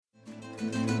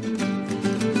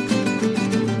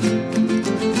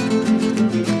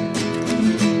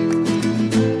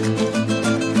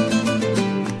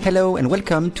Hello and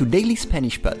welcome to Daily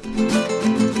Spanish Pod.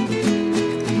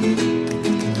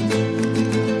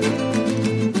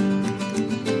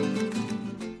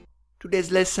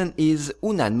 Today's lesson is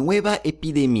una nueva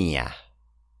epidemia.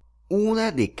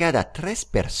 Una de cada 3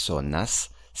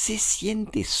 personas se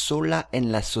siente sola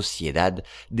en la sociedad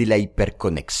de la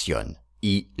hiperconexión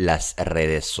y las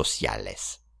redes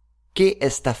sociales. ¿Qué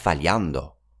está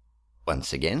fallando?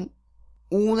 Once again.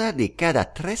 Una de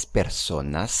cada 3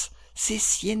 personas se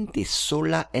siente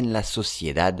sola en la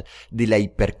sociedad de la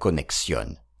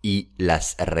hiperconexión y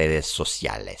las redes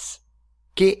sociales.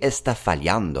 ¿Qué está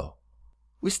fallando?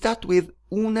 We start with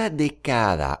una de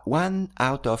cada, 1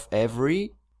 out of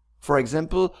every. For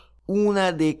example,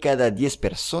 una de cada 10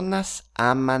 personas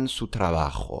aman su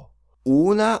trabajo.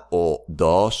 Una o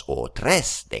 2 o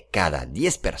 3 de cada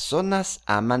 10 personas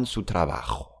aman su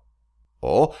trabajo.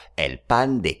 O el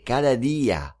pan de cada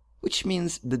día, which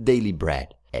means the daily bread.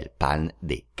 El pan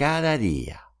de cada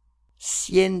día.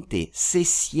 Siente, se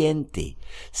siente.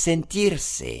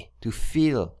 Sentirse, to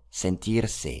feel,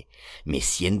 sentirse. Me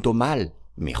siento mal,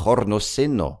 mejor no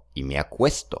ceno y me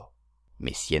acuesto.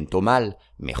 Me siento mal,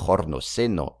 mejor no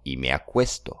ceno y me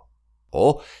acuesto.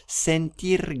 O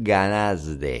sentir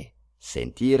ganas de,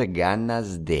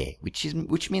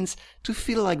 which means to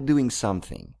feel like doing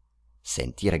something.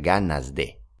 Sentir ganas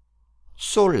de.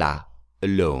 Sola,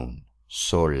 alone,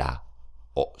 sola.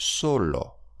 O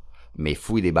solo. Me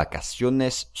fui de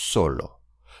vacaciones solo.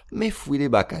 Me fui de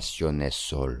vacaciones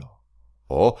solo.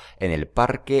 O en el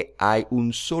parque hay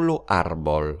un solo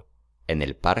árbol. En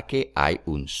el parque hay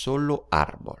un solo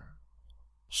árbol.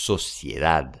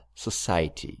 Sociedad,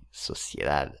 society,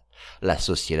 sociedad. La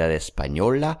sociedad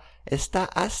española está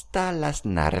hasta las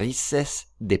narices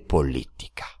de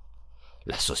política.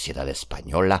 La sociedad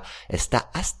española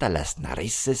está hasta las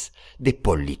narices de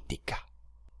política.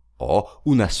 O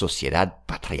una sociedad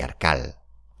patriarcal.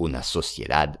 Una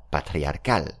sociedad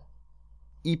patriarcal.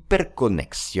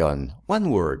 Hiperconexión. One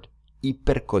word.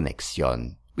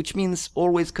 Hiperconexión. Which means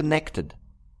always connected.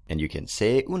 And you can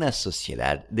say una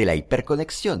sociedad de la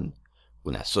hiperconexión.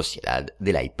 Una sociedad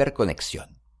de la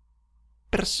hiperconexión.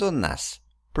 Personas.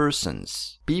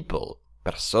 Persons. People.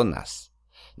 Personas.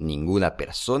 Ninguna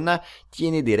persona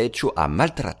tiene derecho a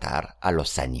maltratar a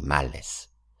los animales.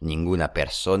 Ninguna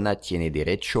persona tiene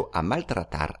derecho a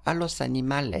maltratar a los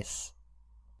animales.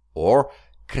 Or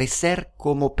crecer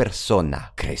como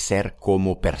persona. Crecer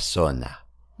como persona.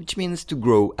 Which means to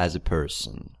grow as a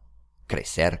person.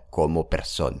 Crecer como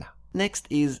persona. Next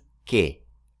is ¿qué?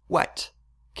 What?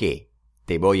 ¿Qué?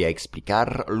 Te voy a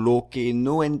explicar lo que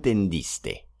no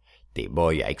entendiste. Te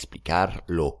voy a explicar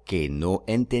lo que no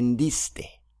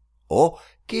entendiste. O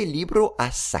 ¿qué libro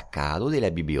has sacado de la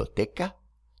biblioteca?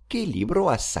 ¿Qué libro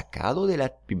has sacado de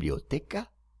la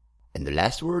biblioteca? And the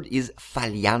last word is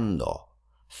fallando.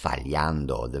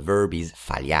 Fallando. The verb is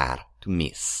fallar, to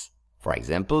miss. For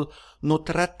example, no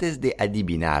trates de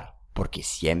adivinar porque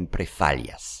siempre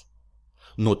fallas.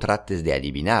 No trates de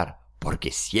adivinar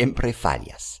porque siempre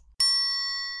fallas.